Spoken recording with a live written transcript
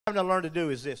to learn to do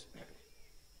is this,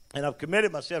 and I've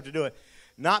committed myself to do it,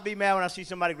 not be mad when I see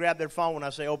somebody grab their phone when I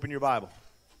say, open your Bible.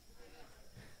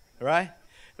 All right?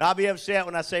 Not be upset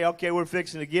when I say, okay, we're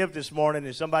fixing to give this morning,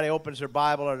 and somebody opens their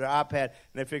Bible or their iPad, and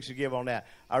they fix to give on that.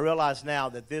 I realize now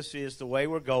that this is the way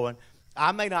we're going.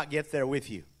 I may not get there with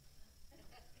you,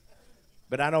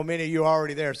 but I know many of you are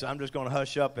already there, so I'm just going to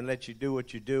hush up and let you do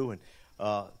what you do.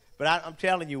 But I'm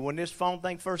telling you, when this phone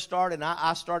thing first started, and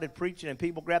I started preaching, and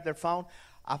people grabbed their phone,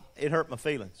 it hurt my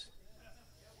feelings.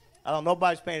 I don't know,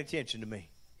 nobody's paying attention to me.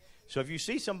 So if you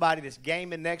see somebody that's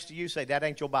gaming next to you, say, that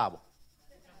ain't your Bible.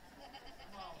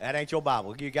 That ain't your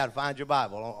Bible. You got to find your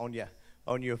Bible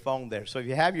on your phone there. So if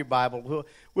you have your Bible,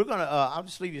 we're going to, I'll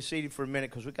just leave you seated for a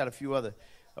minute because we got a few other,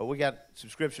 we got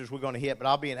some scriptures we're going to hit, but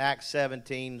I'll be in Acts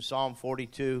 17, Psalm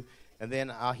 42, and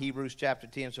then Hebrews chapter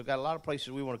 10. So we've got a lot of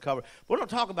places we want to cover. What we're going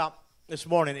to talk about this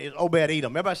morning is Obed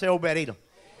Edom. Everybody say Obed Edom.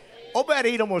 Obed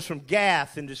Edom was from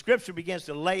Gath, and the scripture begins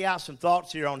to lay out some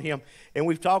thoughts here on him. And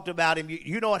we've talked about him.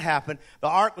 You know what happened. The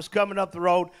ark was coming up the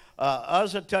road.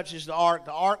 Uzzah touches the ark.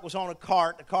 The ark was on a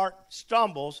cart. The cart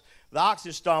stumbles. The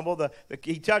oxen stumble.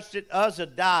 He touched it. Uzzah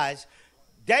dies.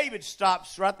 David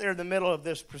stops right there in the middle of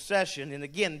this procession. And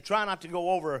again, try not to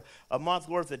go over a month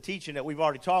worth of teaching that we've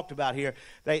already talked about here.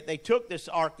 They took this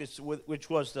ark, which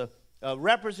was the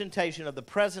representation of the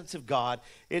presence of God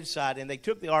inside, and they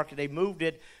took the ark and they moved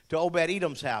it to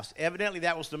Obed-Edom's house. Evidently,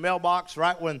 that was the mailbox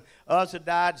right when Uzzah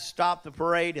died, stopped the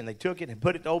parade, and they took it and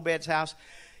put it to Obed's house.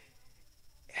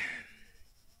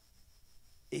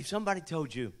 If somebody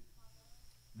told you,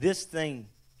 this thing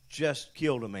just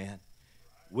killed a man,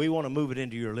 we want to move it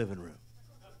into your living room.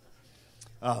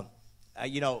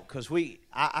 Because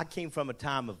I came from a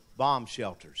time of bomb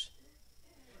shelters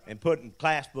and putting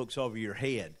class books over your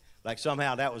head. Like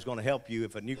somehow that was going to help you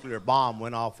if a nuclear bomb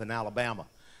went off in Alabama,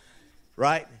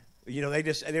 right? You know, they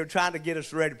were trying to get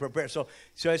us ready to prepare. So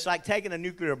it's like taking a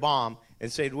nuclear bomb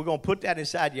and saying, we're going to put that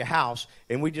inside your house,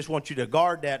 and we just want you to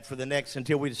guard that for the next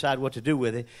until we decide what to do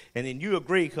with it. And then you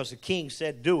agree because the king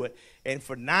said do it. And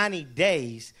for 90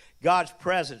 days, God's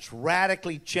presence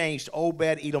radically changed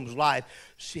Obed-Edom's life.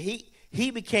 So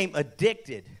he became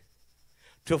addicted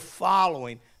to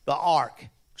following the ark.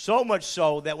 So much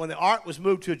so that when the ark was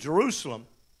moved to Jerusalem,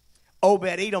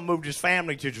 Obed-Edom moved his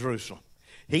family to Jerusalem.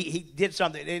 He did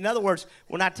something. In other words,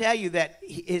 when I tell you that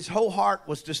his whole heart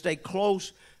was to stay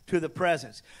close to the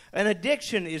presence. An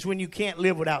addiction is when you can't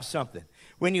live without something.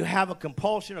 When you have a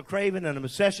compulsion, a craving, and an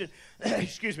obsession,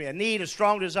 a need, a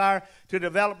strong desire to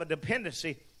develop a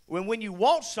dependency. When you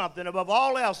want something above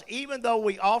all else, even though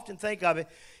we often think of it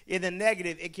in the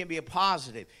negative, it can be a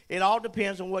positive. It all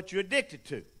depends on what you're addicted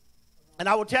to. And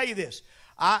I will tell you this,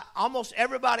 almost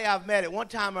everybody I've met at one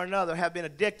time or another have been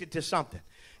addicted to something.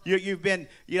 You've been,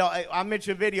 I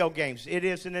mentioned video games. It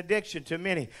is an addiction to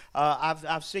many.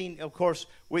 I've seen, of course,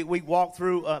 we walk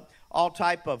through all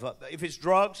type of, if it's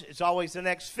drugs, it's always the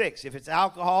next fix. If it's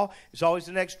alcohol, it's always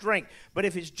the next drink. But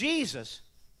if it's Jesus,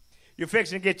 you're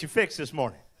fixing to get your fix this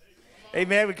morning.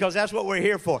 Amen, because that's what we're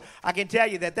here for. I can tell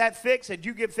you that fix that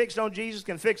you get fixed on Jesus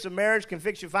can fix a marriage, can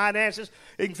fix your finances,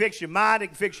 it can fix your mind, it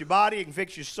can fix your body, it can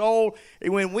fix your soul.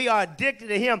 And when we are addicted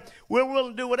to him, we're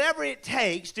willing to do whatever it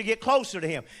takes to get closer to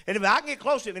him. And if I can get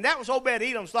closer to him, and that was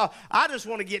Obed-Edom's thought, I just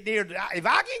want to get near, if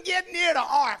I can get near the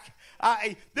ark,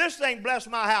 this thing blessed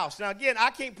my house. Now, again, I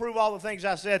can't prove all the things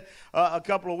I said a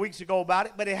couple of weeks ago about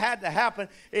it, but it had to happen.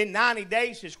 In 90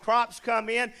 days, his crops come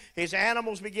in. His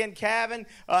animals begin calving.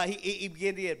 He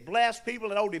began to get blessed. People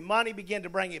that owed him money began to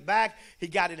bring it back. He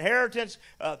got inheritance.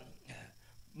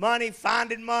 Money,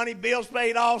 finding money, bills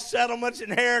paid off, settlements,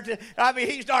 inheritance. I mean,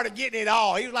 he started getting it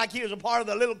all. He was like he was a part of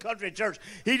the little country church.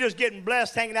 He just getting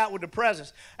blessed, hanging out with the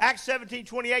presence. Acts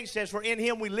 17:28 says, for in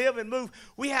him we live and move.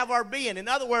 We have our being. In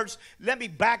other words, let me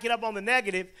back it up on the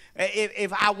negative.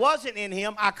 If I wasn't in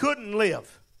him, I couldn't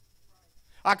live.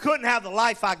 I couldn't have the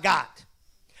life I got.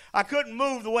 I couldn't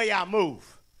move the way I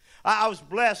move. I was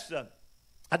blessed.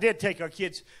 I did take our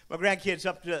kids, my grandkids,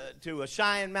 up to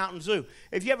Cheyenne Mountain Zoo.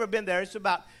 If you've ever been there, it's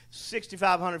about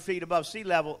 6,500 feet above sea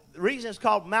level. The reason it's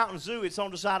called Mountain Zoo, it's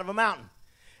on the side of a mountain.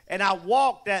 And I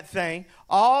walked that thing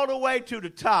all the way to the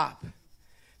top,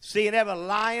 seeing ever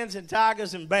lions and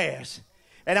tigers and bears.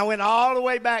 And I went all the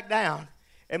way back down.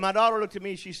 And my daughter looked at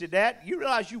me and she said, Dad, you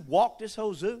realize you walked this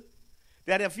whole zoo?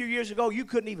 That a few years ago you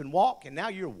couldn't even walk, and now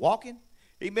you're walking?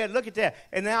 Amen. Look at that.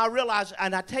 And now I realize,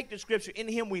 and I take the scripture, in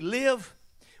him we live,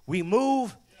 we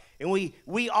move, and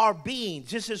we are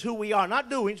beings. This is who we are. Not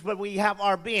doings, but we have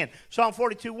our being. Psalm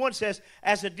 42:1 says,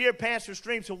 as a deer pants for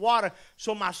streams of water,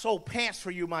 so my soul pants for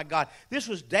you, my God. This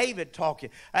was David talking.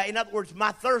 In other words,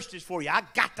 my thirst is for you. I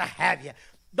got to have you.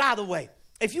 By the way,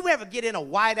 If you ever get in a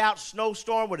whiteout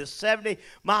snowstorm with a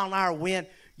 70-mile-an-hour wind,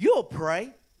 you'll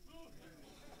pray.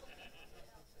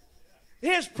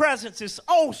 His presence is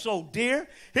oh so dear.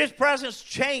 His presence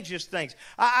changes things.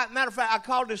 Matter of fact, I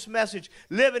called this message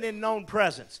living in known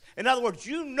presence. In other words,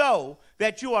 you know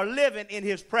that you are living in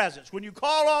his presence. When you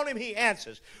call on him, he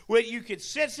answers. When you can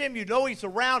sense him, you know he's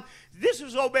around. This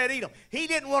is Obed Edom. He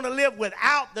didn't want to live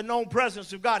without the known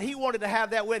presence of God. He wanted to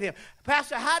have that with him.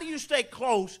 Pastor, how do you stay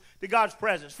close to God's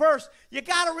presence? First, you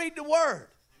got to read the Word.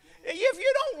 If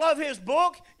you don't love his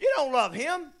book, you don't love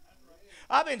him.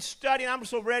 I've been studying. I'm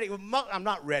so ready. I'm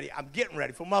not ready. I'm getting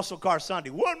ready for Muscle Car Sunday.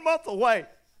 1 month away.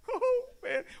 Oh,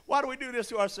 man. Why do we do this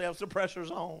to ourselves? The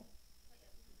pressure's on.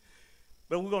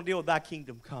 But we're going to deal with thy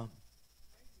kingdom come.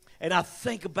 And I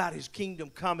think about his kingdom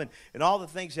coming and all the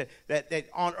things that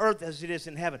on earth as it is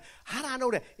in heaven. How do I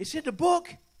know that? It's in the book.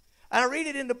 And I read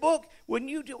it in the book. When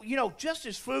you do, just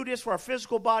as food is for our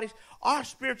physical bodies, our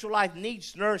spiritual life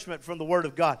needs nourishment from the Word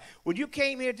of God. When you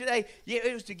came here today,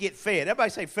 it was to get fed. Everybody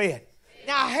say fed.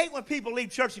 Now, I hate when people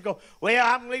leave church and go, well,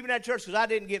 I'm leaving that church because I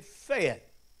didn't get fed.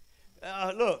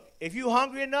 Look, if you're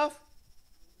hungry enough,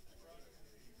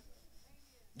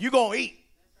 you're going to eat.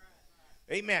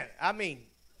 Amen. I mean,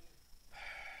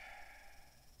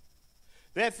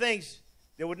 there are things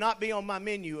that would not be on my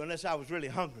menu unless I was really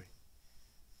hungry.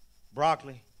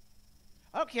 Broccoli.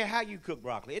 I don't care how you cook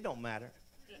broccoli. It don't matter.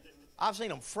 I've seen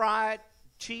them fry it,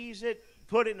 cheese it,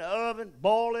 put it in the oven,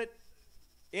 boil it.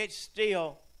 It's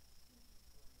still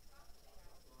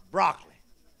broccoli.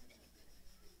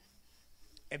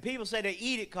 And people say they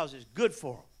eat it because it's good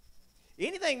for them.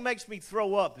 Anything makes me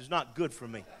throw up is not good for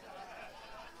me.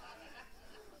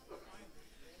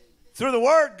 Through the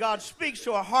Word, God speaks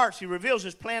to our hearts. He reveals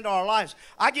his plan to our lives.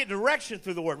 I get direction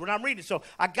through the Word when I'm reading, so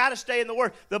I got to stay in the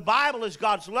Word. The Bible is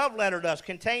God's love letter to us.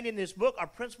 Contained in this book are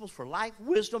principles for life,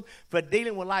 wisdom, for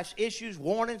dealing with life's issues,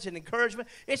 warnings, and encouragement.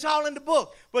 It's all in the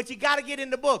book, but you got to get in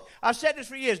the book. I've said this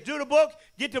for years. Do the book,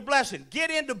 get the blessing.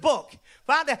 Get in the book.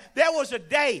 Find out. There was a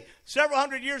day several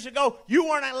hundred years ago, you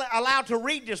weren't allowed to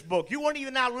read this book. You weren't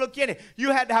even allowed to look in it.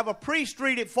 You had to have a priest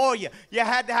read it for you. You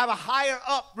had to have a higher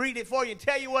up read it for you and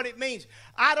tell you what it means.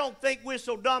 I don't think we're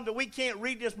so dumb that we can't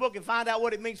read this book and find out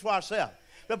what it means for ourselves.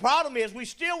 The problem is we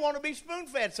still want to be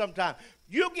spoon-fed sometimes.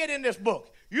 You get in this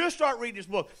book. You start reading this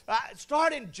book.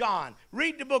 Start in John.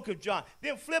 Read the book of John.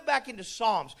 Then flip back into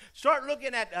Psalms. Start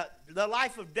looking at the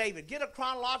life of David. Get a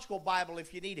chronological Bible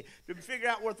if you need it to figure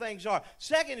out where things are.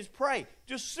 Second is pray.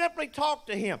 Just simply talk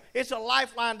to him. It's a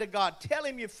lifeline to God. Tell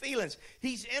him your feelings.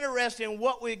 He's interested in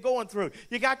what we're going through.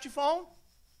 You got your phone?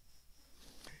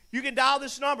 You can dial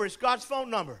this number. It's God's phone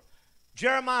number.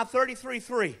 Jeremiah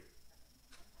 33:3.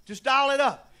 Just dial it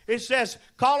up. It says,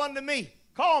 call unto me.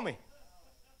 Call me.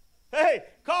 Hey,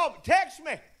 call me. Text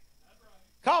me.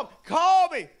 Call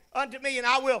me unto me and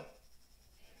I will.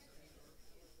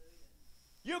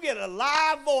 You get a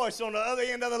live voice on the other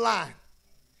end of the line.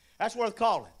 That's worth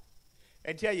calling.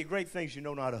 And tell you great things you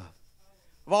know not of.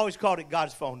 I've always called it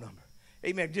God's phone number.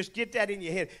 Amen. Just get that in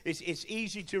your head. It's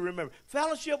easy to remember.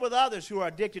 Fellowship with others who are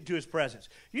addicted to his presence.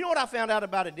 You know what I found out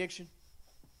about addiction?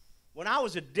 When I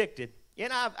was addicted,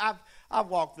 and I've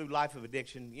walked through life of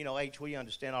addiction. You know, we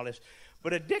understand all this.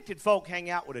 But addicted folk hang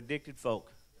out with addicted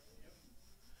folk.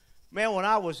 Man, when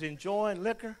I was enjoying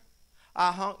liquor,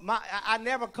 I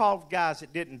never called guys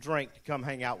that didn't drink to come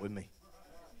hang out with me.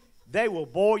 They will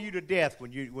bore you to death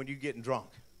when you're getting drunk.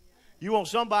 You want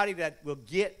somebody that will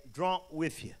get drunk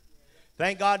with you.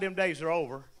 Thank God them days are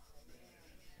over.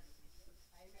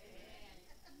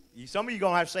 Some of you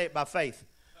going to have to say it by faith.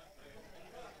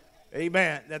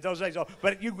 Amen. That those days are.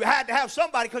 But you had to have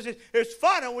somebody because it's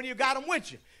funner when you got them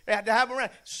with you. You had to have them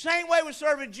around. Same way with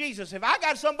serving Jesus. If I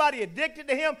got somebody addicted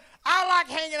to him, I like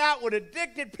hanging out with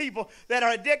addicted people that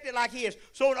are addicted like he is.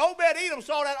 So when Obed Edom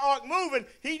saw that ark moving,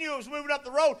 he knew it was moving up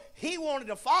the road. He wanted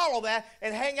to follow that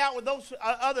and hang out with those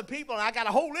other people. And I got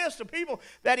a whole list of people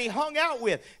that he hung out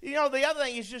with. You know, the other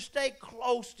thing is just stay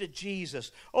close to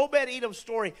Jesus. Obed Edom's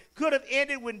story could have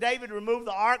ended when David removed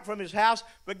the ark from his house,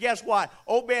 but guess what?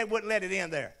 Obed wouldn't let it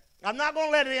end there. I'm not going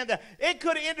to let it end there. It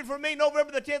could have ended for me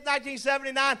November the 10th,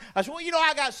 1979. I said, well, you know,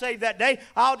 I got saved that day.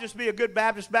 I'll just be a good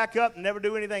Baptist back up and never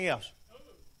do anything else.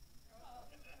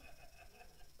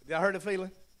 Did I hurt the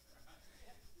feeling?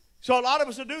 So a lot of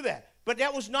us will do that. But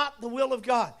that was not the will of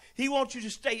God. He wants you to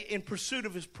stay in pursuit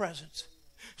of his presence.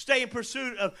 Stay in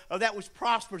pursuit of that which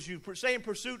prospers you. Stay in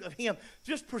pursuit of him.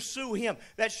 Just pursue him.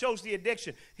 That shows the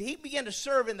addiction. He began to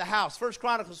serve in the house. 1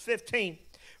 Chronicles 15.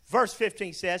 Verse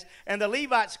 15 says, and the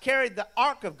Levites carried the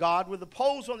ark of God with the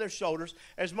poles on their shoulders,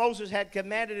 as Moses had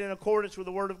commanded in accordance with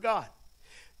the word of God.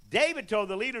 David told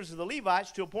the leaders of the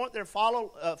Levites to appoint their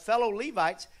fellow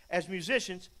Levites as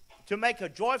musicians to make a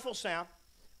joyful sound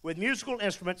with musical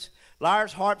instruments,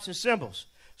 lyres, harps, and cymbals.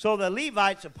 So the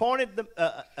Levites appointed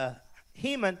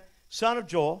Heman, son of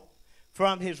Joel,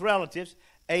 from his relatives,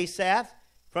 Asaph,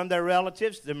 from their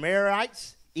relatives, the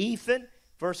Merarites, Ethan,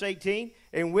 verse 18,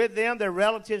 and with them their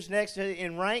relatives next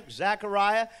in rank,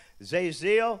 Zechariah,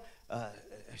 Zaziel,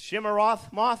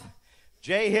 Shemarathmoth,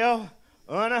 Jehiel,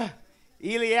 Unna,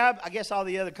 Eliab. I guess all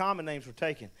the other common names were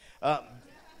taken.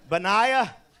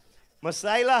 Benaiah,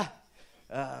 Masalah,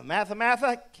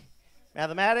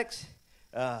 mathematics.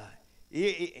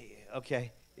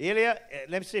 Okay. Eliab.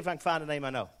 Let me see if I can find a name I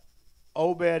know.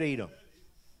 Obed Edom.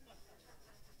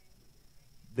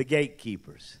 The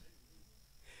gatekeepers.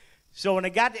 So when they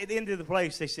got into the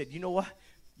place, they said, you know what?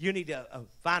 You need to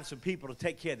find some people to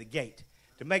take care of the gate,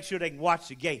 to make sure they can watch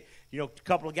the gate. You know, a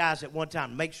couple of guys at one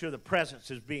time, make sure the presence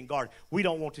is being guarded. We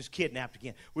don't want this kidnapped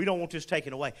again. We don't want this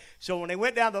taken away. So when they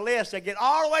went down the list, they get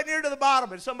all the way near to the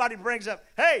bottom, and somebody brings up,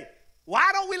 hey,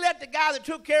 why don't we let the guy that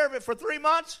took care of it for 3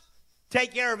 months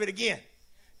take care of it again?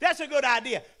 That's a good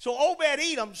idea. So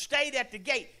Obed-Edom stayed at the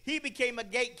gate. He became a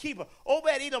gatekeeper.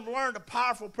 Obed-Edom learned a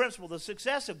powerful principle. The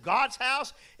success of God's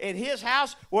house and his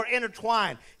house were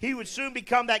intertwined. He would soon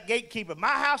become that gatekeeper. My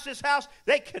house, this house,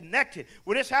 they connected.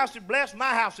 When this house is blessed,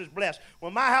 my house is blessed.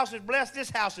 When my house is blessed,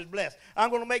 this house is blessed. I'm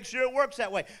going to make sure it works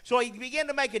that way. So he began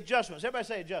to make adjustments. Everybody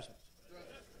say adjustments.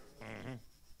 Mm-hmm.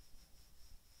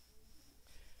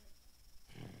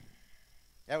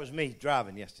 That was me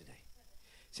driving yesterday.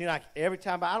 Seems like every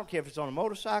time, I don't care if it's on a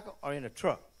motorcycle or in a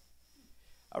truck.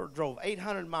 I drove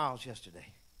 800 miles yesterday.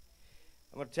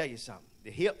 I'm going to tell you something.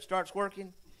 The hip starts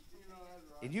working,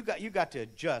 and you got to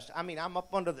adjust. I mean, I'm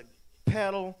up under the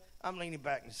pedal. I'm leaning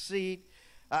back in the seat.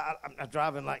 I'm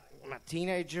driving like my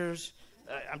teenagers.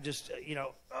 I'm just,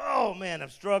 oh, man, I'm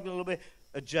struggling a little bit.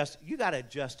 Adjust. You got to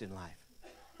adjust in life.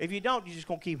 If you don't, you're just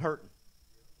going to keep hurting.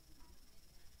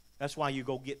 That's why you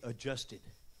go get adjusted.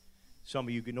 Some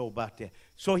of you can know about that.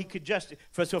 So he could just,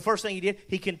 so first thing he did,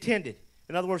 he contended.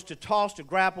 In other words, to toss, to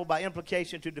grapple, by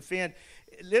implication, to defend.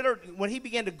 Literally, when he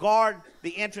began to guard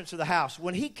the entrance of the house,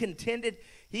 when he contended,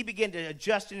 he began to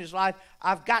adjust in his life.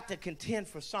 I've got to contend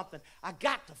for something. I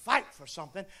got to fight for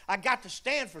something. I got to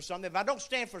stand for something. If I don't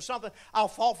stand for something, I'll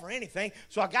fall for anything.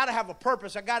 So I got to have a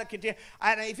purpose. I got to contend.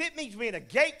 And if it means being a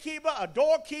gatekeeper, a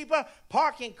doorkeeper,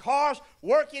 parking cars,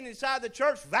 working inside the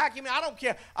church, vacuuming, I don't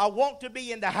care. I want to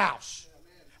be in the house.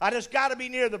 I just got to be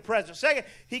near the presence. Second,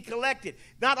 he collected.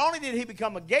 Not only did he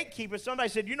become a gatekeeper, somebody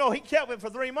said, he kept it for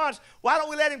 3 months. Why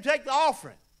don't we let him take the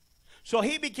offering? So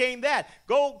he became that.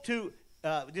 Go to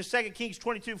just 2 Kings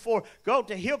 22:4. Go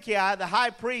to Hilkiah, the high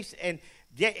priest, and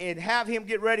have him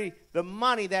get ready the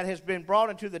money that has been brought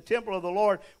into the temple of the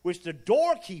Lord, which the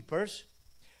doorkeepers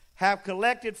have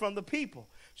collected from the people.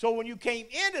 So when you came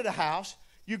into the house,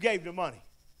 you gave the money.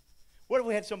 What if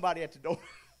we had somebody at the door?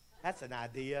 That's an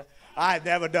idea. I've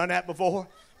never done that before.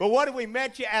 But what if we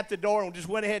met you at the door and just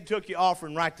went ahead and took your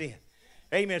offering right then?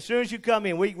 Amen. As soon as you come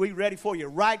in, we ready for you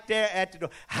right there at the door.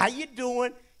 How you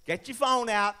doing? Get your phone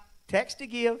out. Text to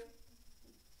give.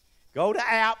 Go to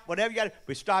app. Whatever you got to do.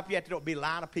 We stop you at the door. Be a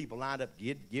line of people lined up.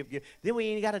 Give. Then we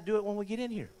ain't got to do it when we get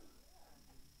in here.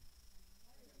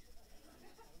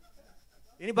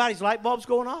 Anybody's light bulbs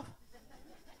going off?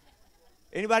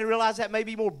 Anybody realize that may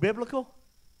be more biblical?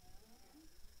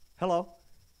 Hello.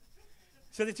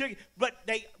 So they took it, but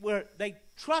they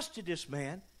trusted this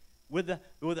man with the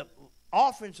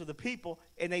offerings of the people,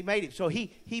 and they made it. So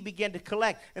he began to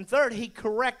collect. And third, he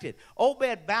corrected.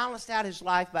 Obed balanced out his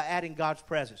life by adding God's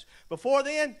presence. Before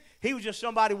then, he was just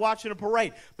somebody watching a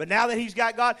parade. But now that he's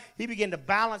got God, he began to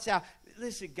balance out.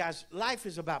 Listen, guys, life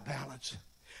is about balance.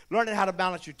 Learning how to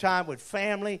balance your time with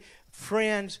family,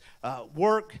 friends,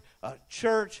 work,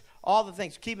 church, all the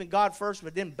things. Keeping God first,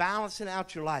 but then balancing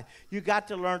out your life. You got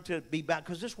to learn to be balanced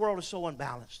because this world is so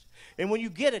unbalanced. And when you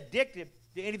get addicted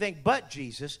to anything but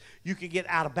Jesus, you can get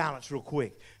out of balance real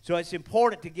quick. So it's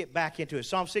important to get back into it.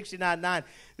 Psalm 69:9,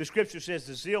 the scripture says,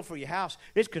 the zeal for your house,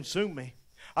 it's consumed me.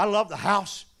 I love the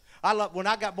house. When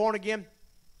I got born again,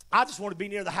 I just want to be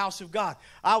near the house of God.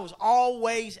 I was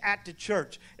always at the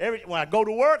church. When I go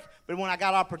to work, but when I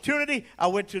got opportunity, I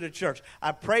went to the church.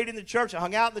 I prayed in the church. I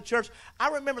hung out in the church. I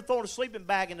remember throwing a sleeping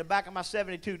bag in the back of my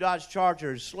 72 Dodge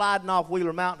Charger, sliding off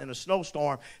Wheeler Mountain in a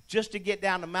snowstorm just to get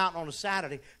down the mountain on a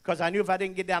Saturday because I knew if I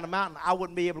didn't get down the mountain, I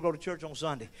wouldn't be able to go to church on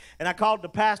Sunday. And I called the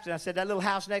pastor, and I said, that little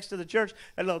house next to the church,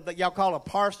 that y'all call a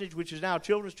parsonage, which is now a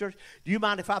children's church, do you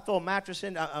mind if I throw a mattress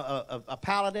in, a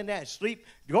pallet in there and sleep?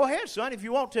 Go ahead, son, if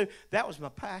you want to. That was my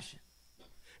passion.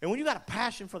 And when you got a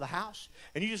passion for the house,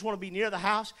 and you just want to be near the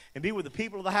house and be with the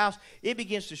people of the house, it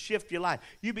begins to shift your life.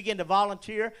 You begin to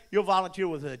volunteer. You'll volunteer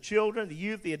with the children, the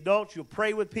youth, the adults. You'll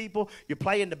pray with people. You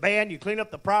play in the band. You clean up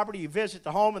the property. You visit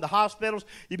the home and the hospitals.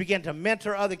 You begin to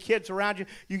mentor other kids around you.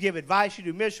 You give advice. You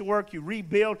do mission work. You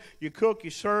rebuild. You cook.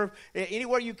 You serve.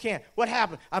 Anywhere you can. What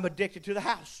happened? I'm addicted to the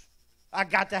house. I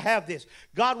got to have this.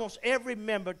 God wants every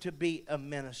member to be a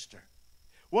minister.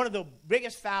 One of the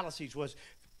biggest fallacies was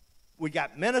we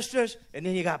got ministers and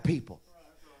then you got people.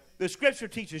 The scripture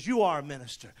teaches you are a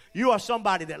minister. You are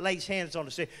somebody that lays hands on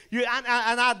the sick. And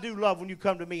I do love when you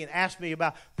come to me and ask me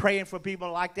about praying for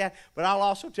people like that. But I'll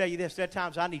also tell you this. There are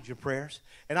times I need your prayers.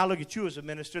 And I look at you as a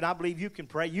minister, and I believe you can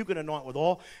pray. You can anoint with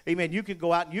oil. Amen. You can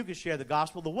go out and you can share the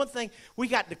gospel. The one thing, we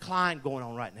got decline going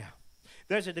on right now.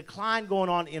 There's a decline going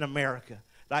on in America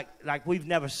like we've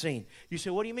never seen. You say,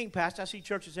 what do you mean, Pastor? I see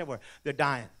churches everywhere. They're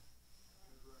dying.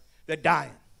 They're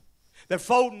dying. They're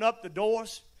folding up the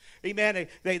doors. Amen.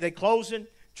 They're closing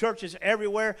churches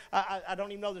everywhere. I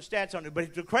don't even know the stats on it.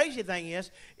 But the crazy thing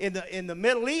is, in the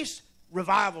Middle East,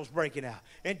 revival's breaking out.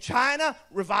 In China,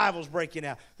 revival's breaking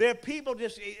out. There are people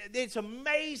it's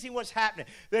amazing what's happening.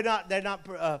 They're not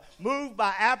moved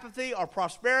by apathy or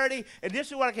prosperity. And this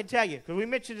is what I can tell you, because we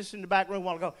mentioned this in the back room a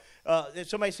while ago.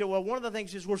 Somebody said, well, one of the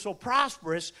things is we're so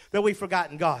prosperous that we've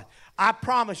forgotten God. I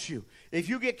promise you, if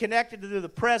you get connected to the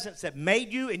presence that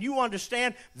made you and you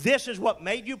understand this is what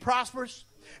made you prosperous,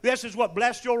 this is what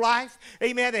blessed your life.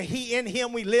 Amen. That in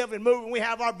him we live and move and we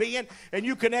have our being. And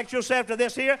you connect yourself to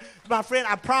this here. My friend,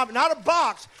 I promise, not a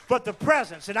box, but the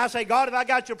presence. And I say, God, if I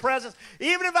got your presence,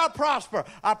 even if I prosper,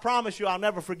 I promise you I'll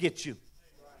never forget you.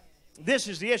 This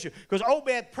is the issue. Because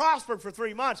Obed prospered for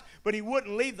 3 months, but he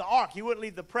wouldn't leave the ark. He wouldn't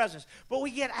leave the presence. But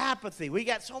we get apathy. We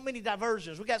got so many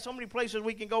diversions. We got so many places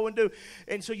we can go and do.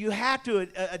 And so you have to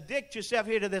addict yourself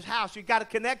here to this house. You got to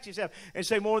connect yourself and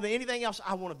say, more than anything else,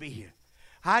 I want to be here.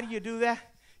 How do you do that?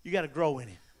 You got to grow in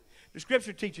it. The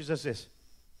scripture teaches us this.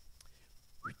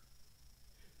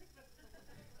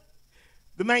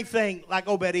 The main thing, like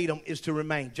Obed Edom, is to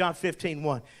remain. John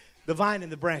 15:1. The vine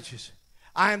and the branches.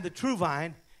 I am the true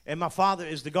vine, and my Father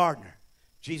is the gardener.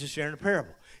 Jesus sharing a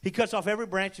parable. He cuts off every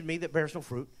branch in me that bears no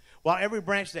fruit, while every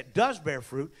branch that does bear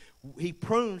fruit, he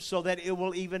prunes so that it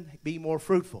will even be more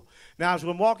fruitful. Now, as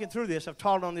we're walking through this, I've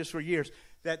taught on this for years,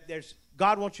 that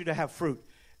God wants you to have fruit.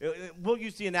 We'll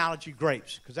use the analogy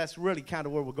grapes, because that's really kind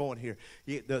of where we're going here.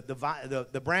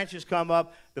 The branches come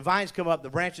up, the vines come up,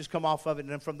 the branches come off of it,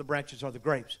 and then from the branches are the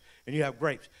grapes. And you have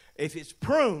grapes. If it's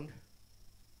pruned,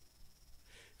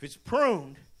 if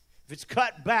it's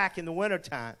cut back in the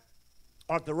wintertime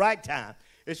or at the right time,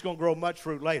 it's going to grow much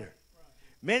fruit later. Right.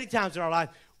 Many times in our life,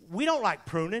 we don't like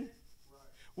pruning. Right.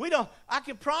 We don't. I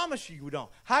can promise you we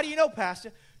don't. How do you know,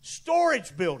 Pastor?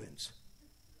 Storage buildings.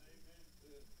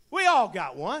 We all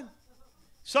got one.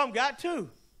 Some got two.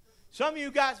 Some of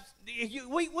you got,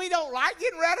 we don't like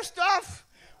getting rid of stuff.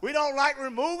 We don't like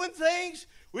removing things.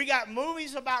 We got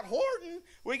movies about hoarding.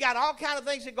 We got all kind of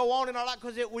things that go on in our life.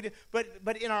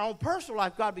 But in our own personal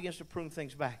life, God begins to prune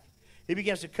things back. He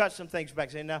begins to cut some things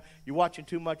back. Saying, now, you're watching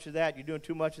too much of that. You're doing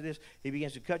too much of this. He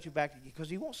begins to cut you back because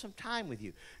he wants some time with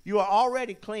you. You are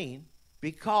already clean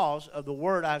because of the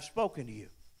word I've spoken to you.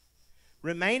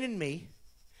 Remain in me,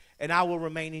 and I will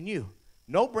remain in you.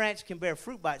 No branch can bear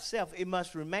fruit by itself. It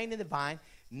must remain in the vine.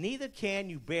 Neither can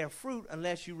you bear fruit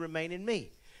unless you remain in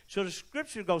me. So the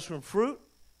scripture goes from fruit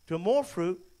to more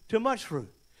fruit to much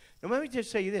fruit. Now let me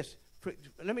just tell you this.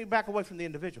 Let me back away from the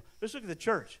individual. Let's look at the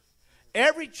church.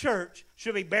 Every church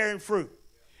should be bearing fruit.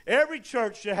 Every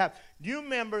church should have new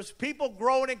members, people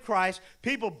growing in Christ,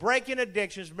 people breaking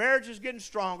addictions, marriages getting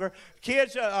stronger,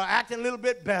 kids are acting a little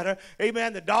bit better.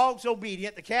 Amen. The dog's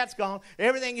obedient, the cat's gone.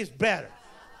 Everything is better.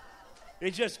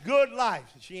 It's just good life.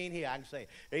 She ain't here, I can say it.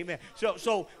 Amen.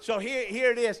 So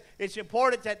here it is. It's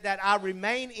important that I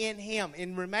remain in him.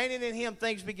 In remaining in him,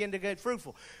 things begin to get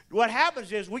fruitful. What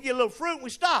happens is we get a little fruit and we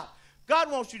stop.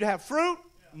 God wants you to have fruit,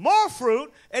 more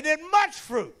fruit, and then much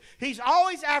fruit. He's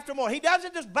always after more. He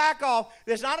doesn't just back off.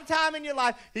 There's not a time in your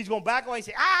life he's going to back away and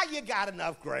say, you got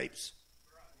enough grapes.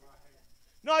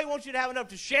 No, he wants you to have enough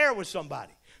to share with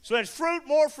somebody. So there's fruit,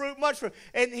 more fruit, much fruit.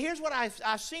 And here's what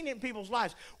I've seen in people's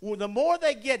lives. Well, the more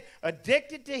they get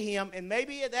addicted to him, and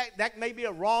maybe that may be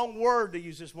a wrong word to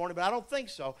use this morning, but I don't think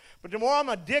so. But the more I'm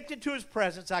addicted to his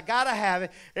presence, I got to have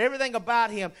it. Everything about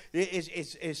him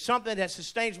is something that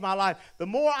sustains my life. The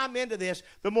more I'm into this,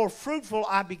 the more fruitful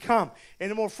I become. And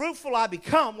the more fruitful I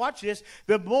become, watch this,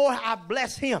 the more I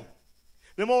bless him.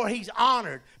 The more he's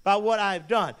honored by what I've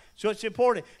done. So it's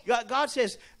important. God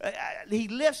says he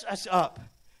lifts us up.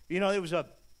 You know, it was a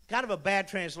kind of a bad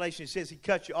translation. It says he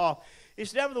cut you off.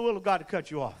 It's never the will of God to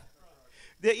cut you off.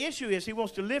 The issue is he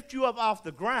wants to lift you up off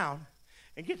the ground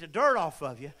and get the dirt off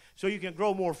of you so you can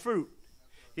grow more fruit.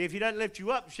 If he doesn't lift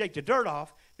you up and shake the dirt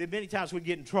off, then many times we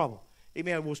get in trouble.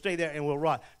 Amen. We'll stay there and we'll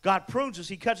rot. God prunes us.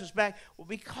 He cuts us back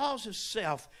because of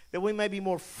self, that we may be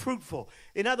more fruitful.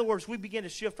 In other words, we begin to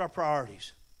shift our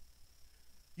priorities.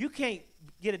 You can't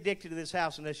get addicted to this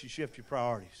house unless you shift your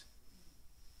priorities.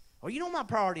 Well, you know what my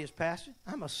priority is, Pastor?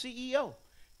 I'm a CEO.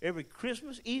 Every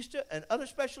Christmas, Easter, and other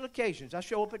special occasions, I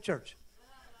show up at church.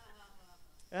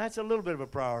 And that's a little bit of a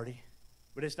priority,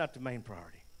 but it's not the main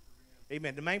priority.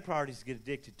 Amen. The main priority is to get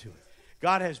addicted to it.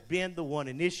 God has been the one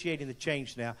initiating the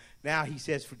change now. Now he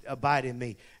says, abide in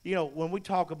me. You know, when we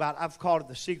talk about, I've called it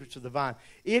the secrets of the vine.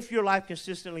 If your life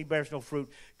consistently bears no fruit,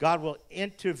 God will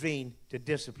intervene to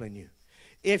discipline you.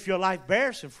 If your life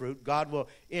bears some fruit, God will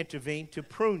intervene to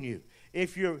prune you.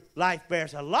 If your life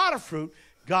bears a lot of fruit,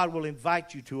 God will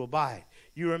invite you to abide.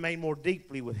 You remain more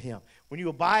deeply with him. When you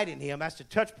abide in him, that's the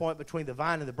touch point between the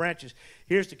vine and the branches.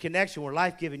 Here's the connection where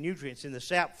life-giving nutrients in the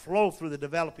sap flow through the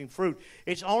developing fruit.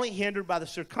 It's only hindered by the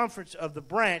circumference of the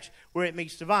branch where it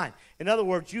meets the vine. In other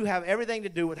words, you have everything to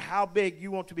do with how big you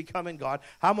want to become in God,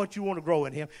 how much you want to grow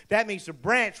in him. That means the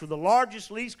branch with the largest,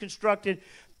 least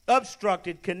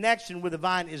obstructed connection with the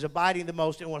vine is abiding the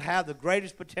most and will have the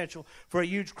greatest potential for a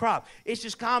huge crop. It's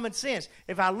just common sense.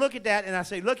 If I look at that and I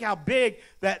say, look how big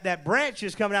that branch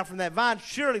is coming out from that vine,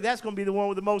 surely that's going to be the one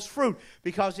with the most fruit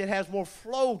because it has more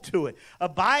flow to it.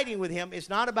 Abiding with him is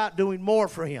not about doing more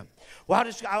for him. Well,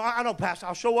 I know, Pastor,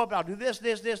 I'll show up, I'll do this.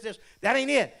 That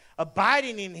ain't it.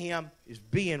 Abiding in him is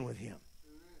being with him.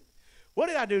 What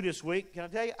did I do this week? Can I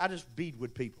tell you? I just beat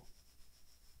with people.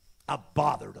 I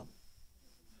bothered them.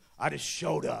 I just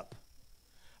showed up.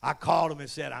 I called them and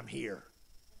said, I'm here.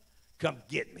 Come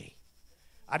get me.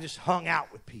 I just hung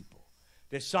out with people.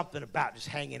 There's something about just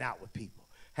hanging out with people.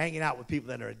 Hanging out with people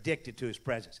that are addicted to his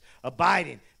presence.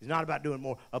 Abiding is not about doing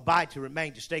more. Abide to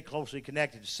remain, to stay closely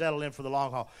connected, to settle in for the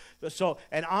long haul. So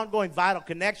an ongoing vital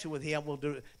connection with him will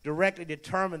directly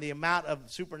determine the amount of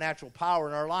supernatural power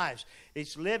in our lives.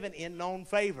 It's living in known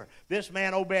favor. This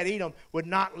man, Obed Edom, would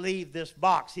not leave this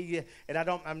box.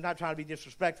 I'm not trying to be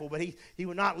disrespectful, but he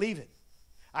would not leave it.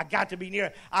 I got to be near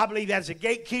it. I believe as a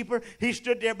gatekeeper, he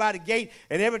stood there by the gate,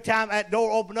 and every time that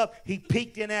door opened up, he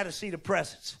peeked in there to see the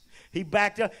presence. He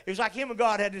backed up. It was like him and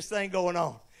God had this thing going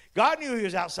on. God knew he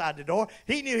was outside the door.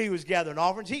 He knew he was gathering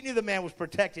offerings. He knew the man was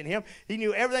protecting him. He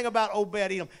knew everything about Obed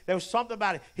Edom. There was something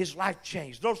about it. His life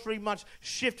changed. Those 3 months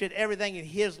shifted everything in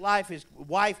his life, his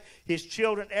wife, his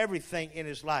children, everything in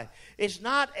his life. It's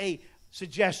not a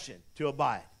suggestion to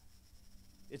abide.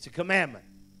 It's a commandment.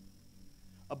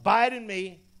 Abide in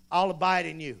me, I'll abide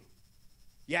in you.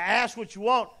 You ask what you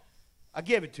want, I'll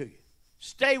give it to you.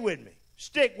 Stay with me.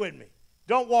 Stick with me.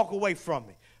 Don't walk away from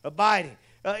me. Abiding.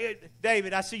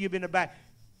 David, I see you've been in the back.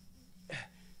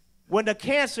 When the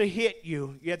cancer hit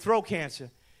you, you had throat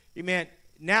cancer, amen,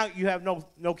 now you have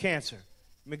no cancer.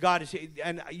 I mean, God is,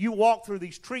 and you walk through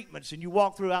these treatments, and you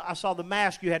walk through, I saw the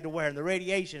mask you had to wear, and the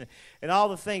radiation, and all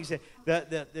the things, that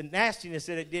the nastiness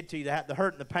that it did to you, the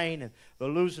hurt and the pain, and the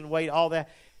losing weight, all that.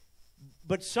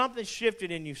 But something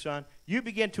shifted in you, son. You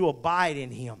begin to abide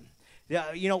in him.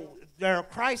 You know, there are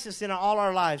crises in all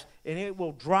our lives, and it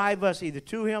will drive us either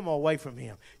to him or away from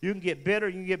him. You can get bitter,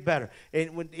 you can get better.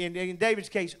 And in David's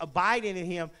case, abiding in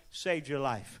him saved your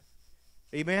life.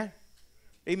 Amen?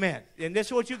 Amen. And this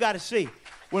is what you got to see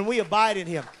when we abide in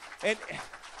him. And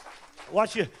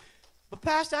watch you. But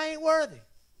Pastor, I ain't worthy.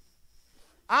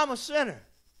 I'm a sinner.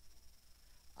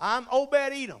 I'm Obed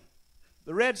Edom,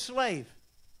 the red slave.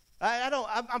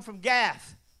 I'm from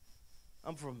Gath.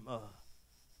 I'm from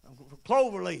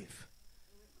Cloverleaf.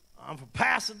 I'm from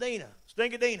Pasadena,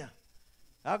 Stinkadena.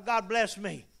 How God bless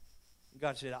me. And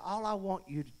God said, all I want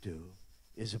you to do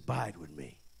is abide with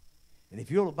me. And if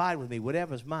you'll abide with me,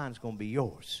 whatever's mine is going to be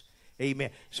yours.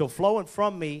 Amen. So flowing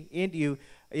from me into you,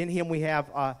 in him we have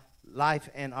our life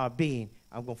and our being.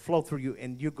 I'm going to flow through you,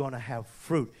 and you're going to have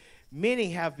fruit.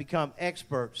 Many have become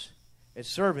experts at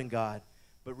serving God,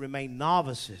 but remain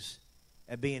novices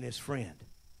at being his friend.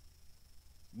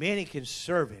 Many can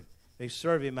serve him. They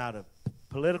serve him out of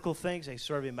political things. They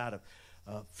serve him out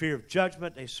of fear of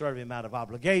judgment. They serve him out of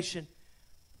obligation.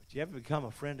 But you ever become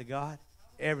a friend of God,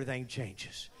 everything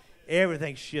changes.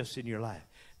 Everything shifts in your life.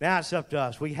 Now it's up to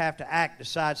us. We have to act,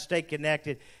 decide, stay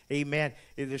connected. Amen.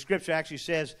 The scripture actually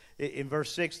says in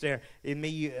verse 6 there, in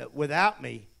me, without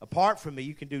me, apart from me,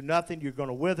 you can do nothing. You're going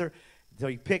to wither. So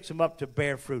he picks them up to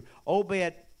bear fruit.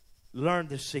 Obed learned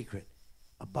the secret.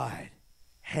 Abide.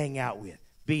 Hang out with.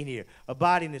 be near.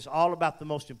 Abiding is all about the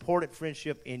most important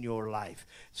friendship in your life.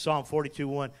 Psalm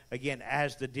 42:1, again,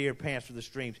 as the deer pants for the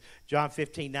streams. John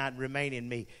 15:9, remain in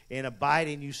me. In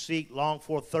abiding you seek, long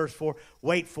for, thirst for,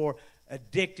 wait for,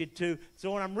 addicted to.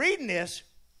 So when I'm reading this,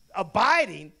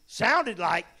 abiding sounded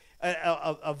like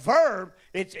a verb.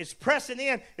 It's pressing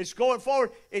in. It's going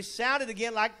forward. It sounded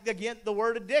again like, again, the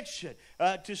word addiction.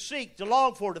 To seek, to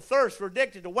long for, to thirst for,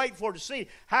 addicted, to wait for, to see,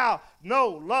 how, know,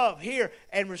 love, hear,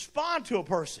 and respond to a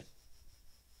person.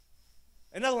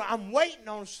 In other words, I'm waiting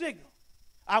on a signal.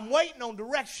 I'm waiting on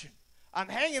direction. I'm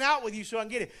hanging out with you so I can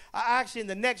get it. Actually, in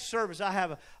the next service, I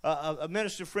have a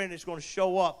minister friend that's going to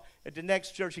show up at the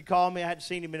next church. He called me. I hadn't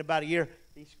seen him in about a year.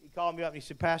 He called me up and he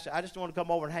said, Pastor, I just want to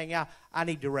come over and hang out. I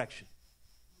need direction.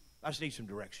 I just need some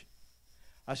direction.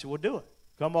 I said, well, do it.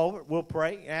 Come over. We'll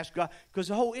pray and ask God. Because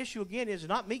the whole issue, again, is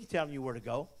not me telling you where to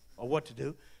go or what to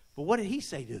do, but what did he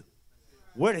say do?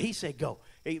 Where did he say go?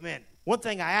 Amen. One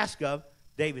thing I ask of,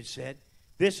 David said,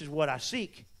 this is what I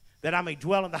seek, that I may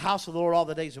dwell in the house of the Lord all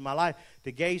the days of my life,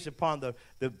 to gaze upon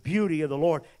the beauty of the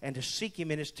Lord and to seek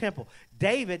him in his temple.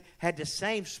 David had the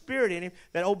same spirit in him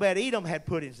that Obed Edom had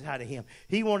put inside of him.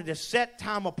 He wanted to set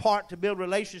time apart to build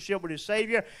relationship with his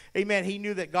Savior. Amen. He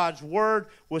knew that God's word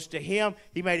was to him.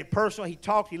 He made it personal. He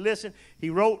talked. He listened. He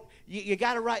wrote. You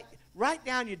got to write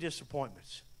down your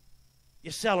disappointments,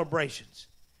 your celebrations,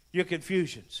 your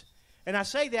confusions. And I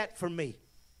say that for me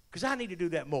because I need to do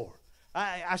that more.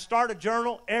 I start a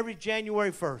journal every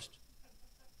January 1st.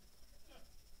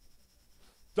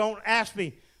 Don't ask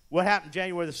me what happened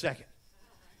January the 2nd.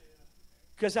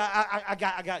 Because I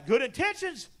got good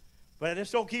intentions, but I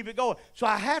just don't keep it going. So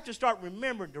I have to start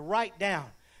remembering to write down.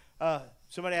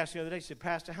 Somebody asked me the other day, said,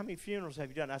 Pastor, how many funerals have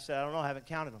you done? I said, I don't know, I haven't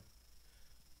counted them.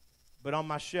 But on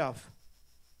my shelf,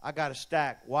 I got a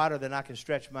stack wider than I can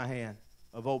stretch my hand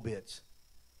of obits.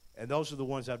 And those are the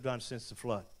ones I've done since the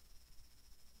flood.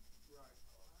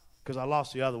 Because I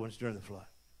lost the other ones during the flood.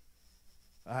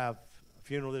 I have a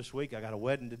funeral this week. I got a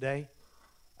wedding today.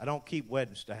 I don't keep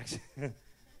wedding stacks.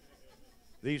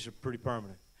 These are pretty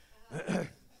permanent.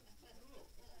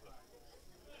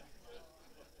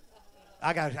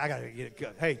 I got to get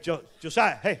it. Hey,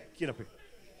 Josiah, hey, get up here.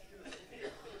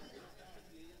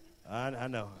 I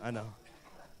know.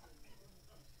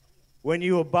 When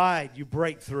you abide, you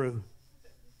break through.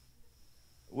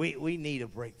 We need a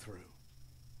breakthrough.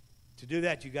 To do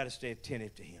that, you got to stay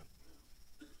attentive to him.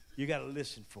 You got to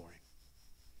listen for him.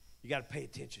 You got to pay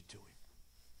attention to him.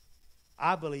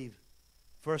 I believe,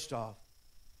 first off,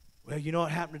 well, you know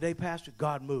what happened today, Pastor?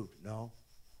 God moved. No,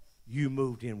 you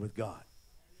moved in with God.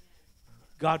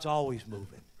 God's always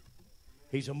moving.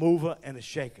 He's a mover and a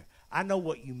shaker. I know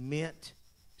what you meant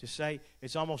to say.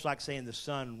 It's almost like saying the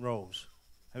sun rose.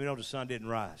 How many know the sun didn't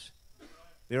rise?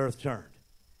 The earth turned.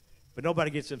 But nobody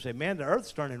gets up and say, man, the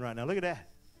earth's turning right now. Look at that.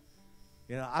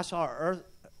 You know, I saw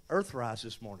earth rise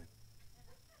this morning.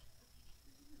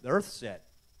 The earth set.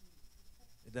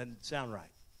 It doesn't sound right.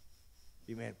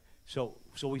 Amen. So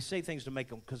we say things to make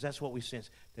them, because that's what we sense,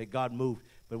 that God moved.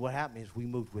 But what happened is we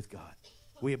moved with God.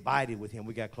 We abided with him.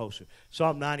 We got closer.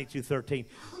 Psalm 92:13.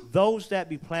 Those that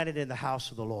be planted in the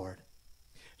house of the Lord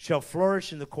shall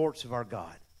flourish in the courts of our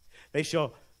God. They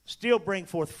shall still bring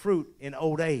forth fruit in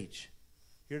old age.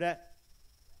 Hear that?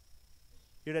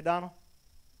 Hear that, Donald?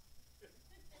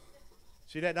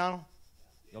 See that, Donald?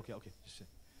 Okay.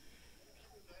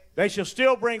 They shall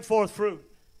still bring forth fruit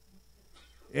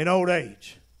in old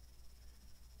age.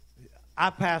 I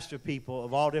pastor people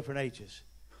of all different ages,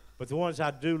 but the ones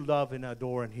I do love and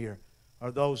adore in here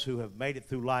are those who have made it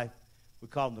through life. We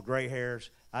call them the gray hairs.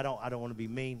 I don't want to be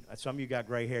mean. Some of you got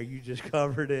gray hair. You just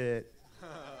covered it.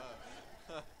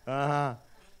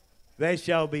 They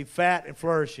shall be fat and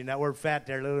flourishing. That word fat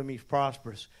there literally means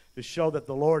prosperous. To show that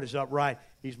the Lord is upright.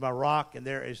 He's my rock, and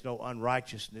there is no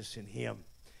unrighteousness in him.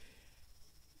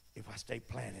 If I stay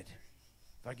planted,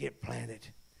 if I get planted,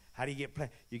 how do you get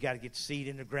planted? You got to get seed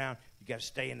in the ground. You got to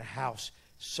stay in the house.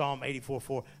 Psalm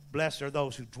 84:4. Blessed are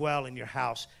those who dwell in your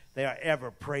house. They are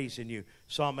ever praising you.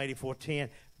 Psalm 84:10.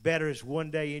 Better is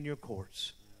one day in your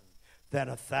courts than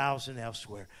 1,000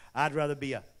 elsewhere. I'd rather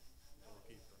be a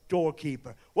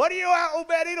doorkeeper. What are you at,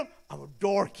 Obed Edom? I'm a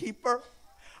doorkeeper.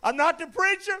 I'm not the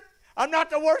preacher. I'm not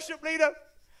the worship leader.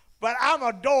 But I'm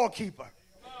a doorkeeper.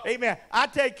 Amen. I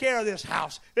take care of this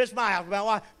house. This is my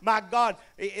house. My God,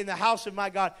 in the house of my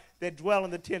God that dwell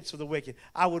in the tents of the wicked.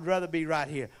 I would rather be right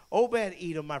here. Obed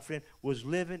Edom, my friend, was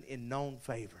living in known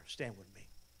favor. Stand with me.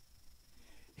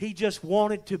 He just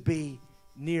wanted to be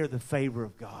near the favor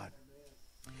of God.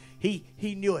 He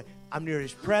knew it. I'm near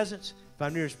his presence. If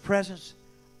I'm near his presence,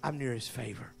 I'm near his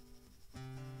favor.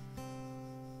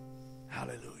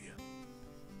 Hallelujah.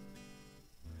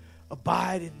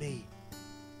 abide in me,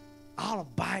 I'll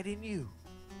abide in you.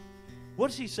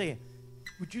 What's he saying?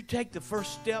 Would you take the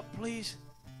first step, please?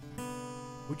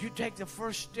 Would you take the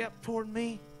first step toward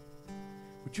me?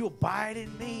 Would you abide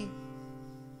in me?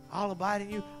 I'll abide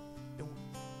in you.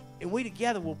 And we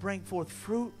together will bring forth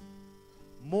fruit,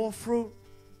 more fruit,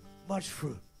 much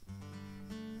fruit.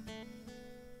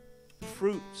 The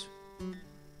fruits.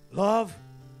 Love.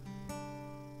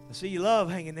 I see your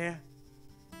love hanging there.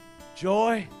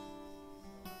 Joy.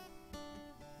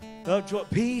 Love, joy,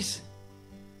 peace.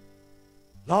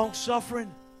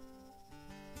 Long-suffering.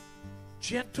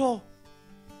 Gentle.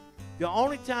 The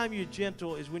only time you're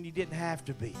gentle is when you didn't have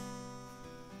to be.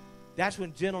 That's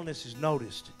when gentleness is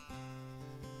noticed.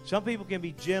 Some people can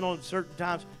be gentle at certain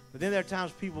times, but then there are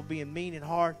times people being mean and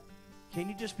hard. Can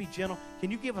you just be gentle?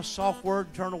 Can you give a soft word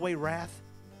and turn away wrath?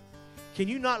 Can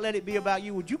you not let it be about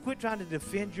you? Would you quit trying to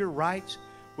defend your rights?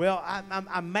 Well,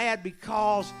 I'm mad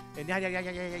because, and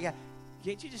yeah.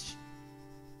 Can't you just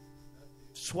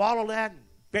swallow that and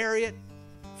bury it,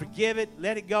 forgive it,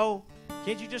 let it go?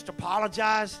 Can't you just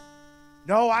apologize?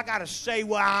 No, I got to say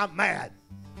why I'm mad.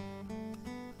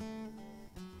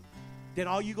 Then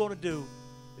all you're going to do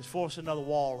is force another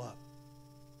wall up.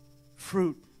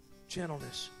 Fruit,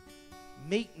 gentleness,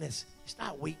 meekness. It's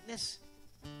not weakness.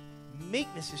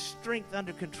 Meekness is strength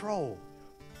under control.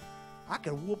 I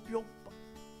can whoop your butt,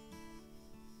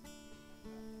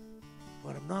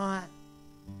 but I'm not.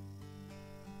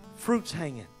 Fruit's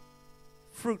hanging.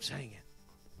 Fruit's hanging.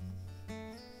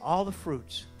 All the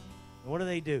fruits. And what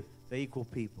do? They equal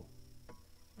people.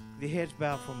 The heads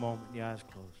bowed for a moment, the eyes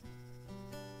closed.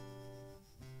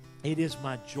 It is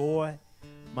my joy,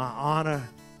 my honor,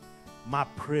 my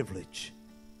privilege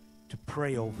to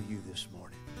pray over you this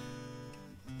morning.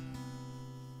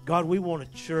 God, we want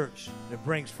a church that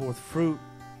brings forth fruit,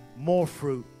 more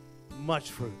fruit,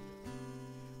 much fruit.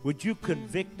 Would you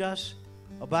convict us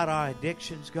about our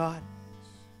addictions, God?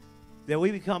 That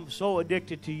we become so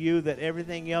addicted to you that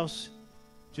everything else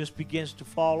just begins to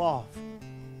fall off.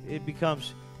 It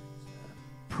becomes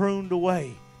pruned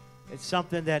away. It's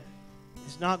something that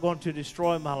is not going to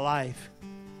destroy my life.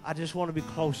 I just want to be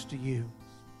close to you.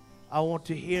 I want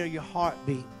to hear your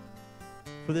heartbeat,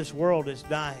 for this world is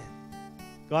dying.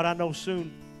 God, I know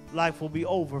soon life will be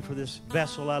over for this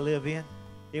vessel I live in.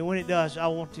 And when it does, I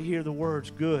want to hear the words,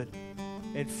 good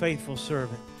and faithful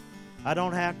servant. I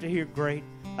don't have to hear great.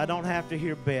 I don't have to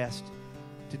hear best.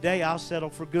 Today I'll settle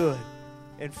for good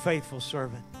and faithful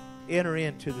servant. Enter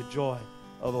into the joy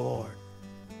of the Lord.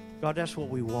 God, that's what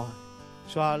we want.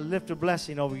 So I lift a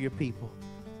blessing over your people.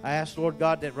 I ask, Lord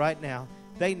God, that right now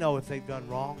they know if they've done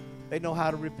wrong. They know how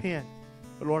to repent.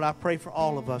 But Lord, I pray for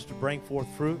all of us to bring forth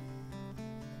fruit.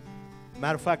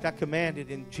 Matter of fact, I command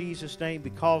it in Jesus' name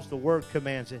because the word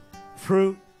commands it.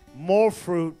 Fruit, more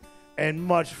fruit, and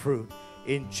much fruit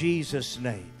in Jesus'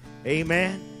 name.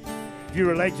 Amen. If you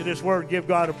relate to this word, give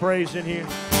God a praise in here.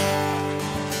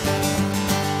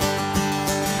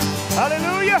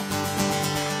 Hallelujah.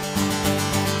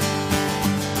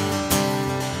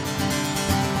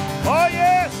 Oh,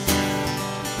 yes.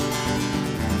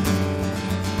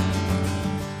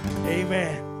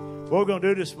 Amen. What we're going to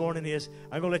do this morning is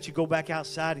I'm going to let you go back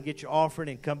outside and get your offering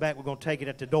and come back. We're going to take it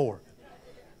at the door.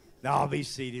 Now, I'll be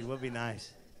seated. We'll be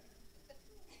nice.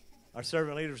 Our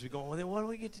servant leaders will be going, well, then what do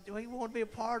we get to do? We want to be a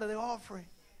part of the offering.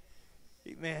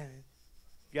 Amen.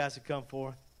 You guys have come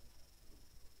forth.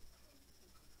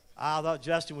 I thought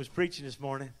Justin was preaching this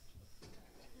morning.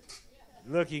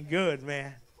 Looking good,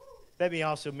 man. Let me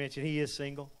also mention he is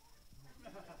single.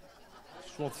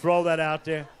 Just want to throw that out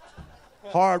there.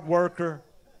 Hard worker,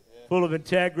 full of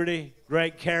integrity,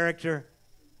 great character.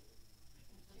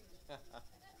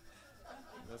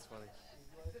 That's funny.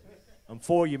 I'm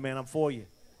for you, man. I'm for you.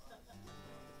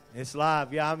 It's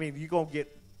live. Yeah, I mean, you're going to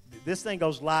get, this thing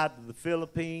goes live to the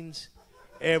Philippines,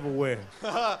 everywhere.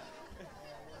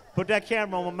 Put that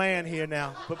camera on my man here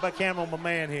now. Put that camera on my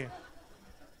man here.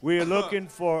 We're looking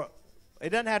for, it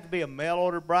doesn't have to be a mail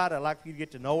order bride. I'd like for you to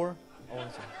get to know her.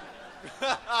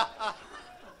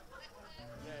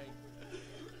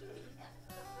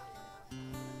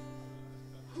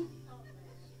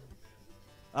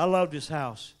 I love this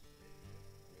house.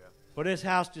 For this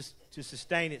house to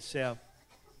sustain itself,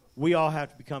 we all have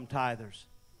to become tithers.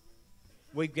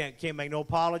 We can't make no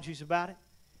apologies about it.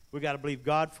 We got to believe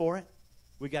God for it.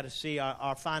 We got to see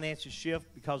our finances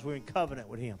shift because we're in covenant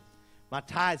with Him. My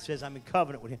tithe says I'm in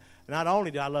covenant with Him. Not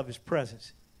only do I love His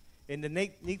presence, and the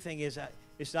neat thing is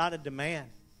it's not a demand.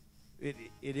 It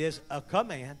is a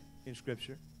command in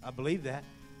Scripture. I believe that.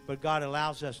 But God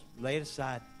allows us to lay it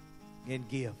aside and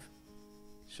give.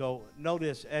 So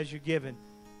notice, as you're giving,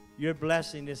 You're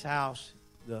blessing this house,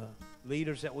 the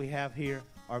leaders that we have here,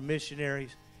 our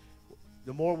missionaries.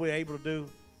 The more we're able to do,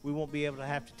 we won't be able to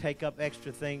have to take up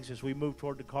extra things as we move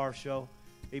toward the car show.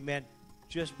 Amen.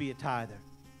 Just be a tither.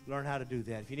 Learn how to do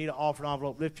that. If you need an offering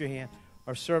envelope, lift your hand.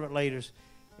 Our servant leaders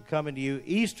are coming to you.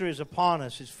 Easter is upon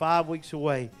us. It's 5 weeks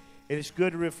away. And it's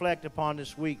good to reflect upon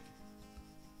this week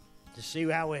to see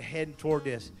how we're heading toward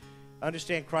this.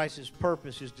 Understand Christ's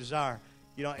purpose, His desire.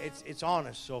 You know, it's on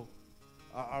us. So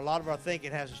a lot of our thinking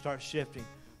has to start shifting.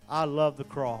 I love the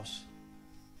cross.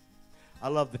 I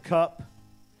love the cup.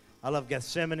 I love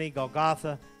Gethsemane,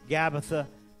 Golgotha, Gabbatha,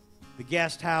 the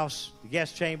guest house, the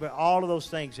guest chamber, all of those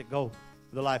things that go with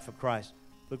the life of Christ.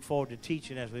 Look forward to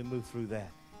teaching as we move through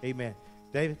that. Amen.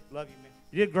 David, love you, man.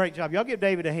 You did a great job. Y'all give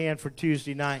David a hand for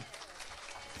Tuesday night.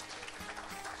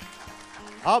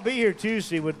 I'll be here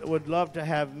Tuesday. Would love to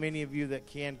have many of you that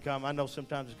can come. I know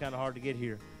sometimes it's kind of hard to get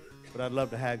here, but I'd love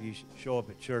to have you show up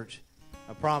at church.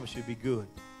 I promise you it'll be good.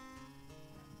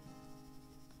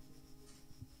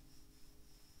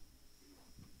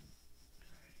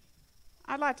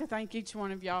 I'd like to thank each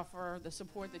one of y'all for the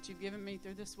support that you've given me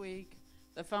through this week,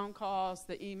 the phone calls,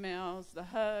 the emails, the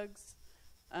hugs,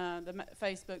 the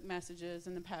Facebook messages,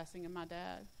 and the passing of my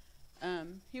dad.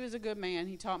 He was a good man.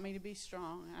 He taught me to be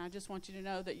strong. And I just want you to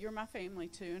know that you're my family,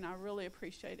 too, and I really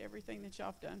appreciate everything that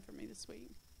y'all have done for me this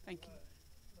week. Thank you.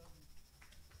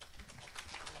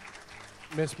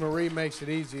 Miss Marie makes it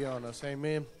easy on us.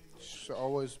 Amen. She's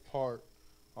always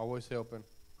always helping.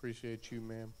 Appreciate you,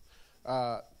 ma'am.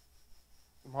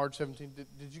 March 17th.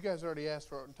 Did you guys already ask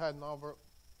for tithe and offering?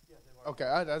 Okay,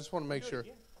 I just want to make sure.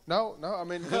 No, I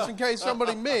mean, just in case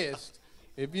somebody missed,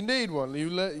 if you need one,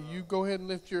 you go ahead and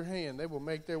lift your hand. They will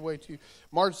make their way to you.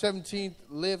 March 17th,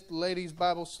 Lift Ladies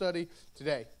Bible Study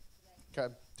today.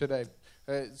 Okay, today.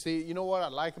 See, you know what I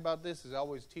like about this is it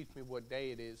always teach me what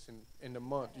day it is in the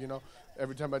month, you know.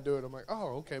 Every time I do it, I'm like,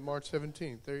 oh, okay, March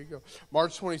 17th. There you go.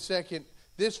 March 22nd.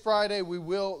 This Friday, we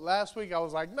will. Last week, I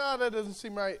was like, no, that doesn't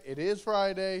seem right. It is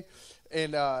Friday.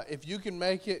 And if you can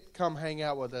make it, come hang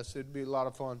out with us. It'd be a lot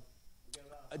of fun.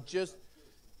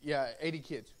 80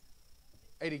 kids.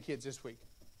 80 kids this week.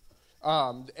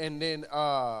 And then,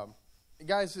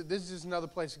 guys, this is just another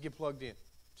place to get plugged in.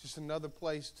 Just another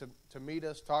place to meet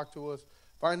us, talk to us,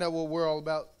 find out what we're all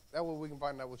about. That way we can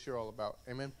find out what you're all about.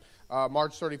 Amen.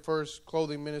 March 31st,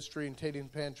 Clothing Ministry and Tating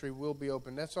Pantry will be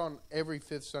open. That's on every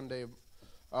fifth Sunday of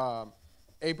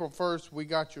April 1st, we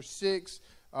got your 6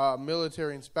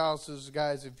 military and spouses.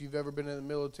 Guys, if you've ever been in the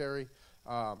military,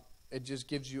 it just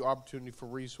gives you opportunity for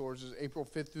resources. April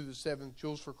 5th through the 7th,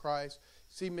 Jewels for Christ.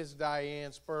 See Miss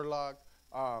Diane Spurlock.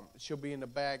 She'll be in the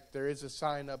back. There is a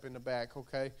sign up in the back,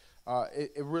 okay?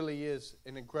 It really is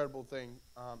an incredible thing.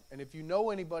 And if you know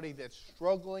anybody that's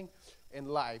struggling in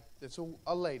life, that's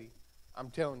a lady, I'm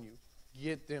telling you,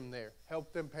 get them there.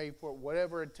 Help them pay for it,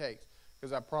 whatever it takes.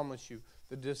 Because I promise you,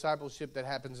 the discipleship that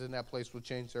happens in that place will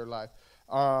change their life.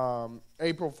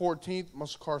 April 14th,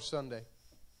 Muscle Car Sunday.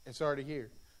 It's already here.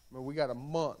 I mean, we got a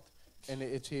month, and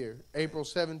it's here. April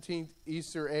 17th,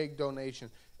 Easter egg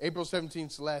donation. April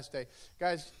 17th is the last day.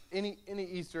 Guys, any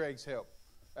Easter eggs help.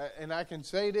 And I can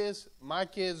say this, my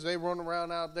kids, they run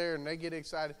around out there, and they get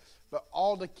excited. But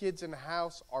all the kids in the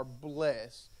house are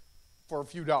blessed for a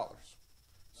few dollars.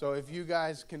 So if you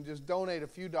guys can just donate a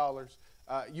few dollars,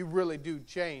 you really do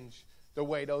change the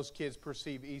way those kids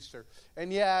perceive Easter.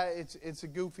 And yeah, it's a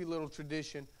goofy little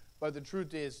tradition, but the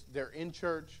truth is they're in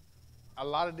church. A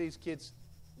lot of these kids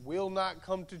will not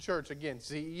come to church. Again,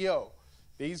 CEO.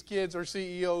 These kids are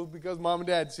CEOs because mom and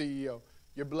dad's CEO.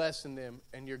 You're blessing them,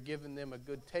 and you're giving them a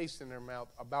good taste in their mouth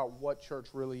about what church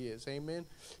really is. Amen?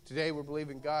 Today we're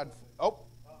believing God. Oh.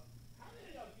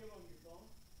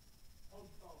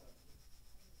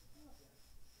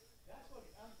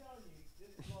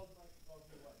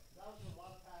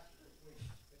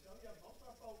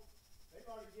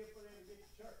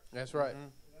 That's right.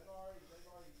 Mm-hmm. They've already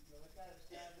they've got it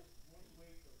established once a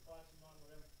week or twice a month,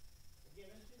 whatever.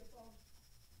 Again, let me see the phone.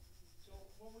 So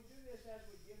when we do this as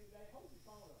we give you that, hold your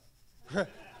phone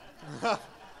up.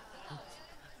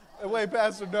 The way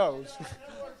Pastor knows.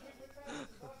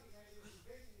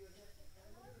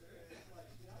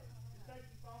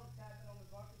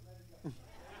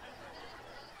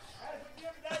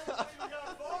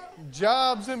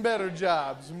 Jobs and better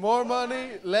jobs, more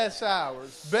money, less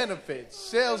hours, benefits,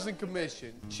 sales and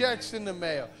commission, checks in the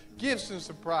mail, gifts and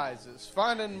surprises,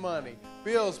 finding money,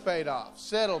 bills paid off,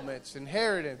 settlements,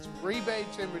 inheritance,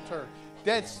 rebates and return,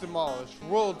 debts demolished,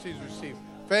 royalties received,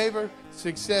 favor,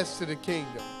 success to the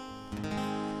kingdom.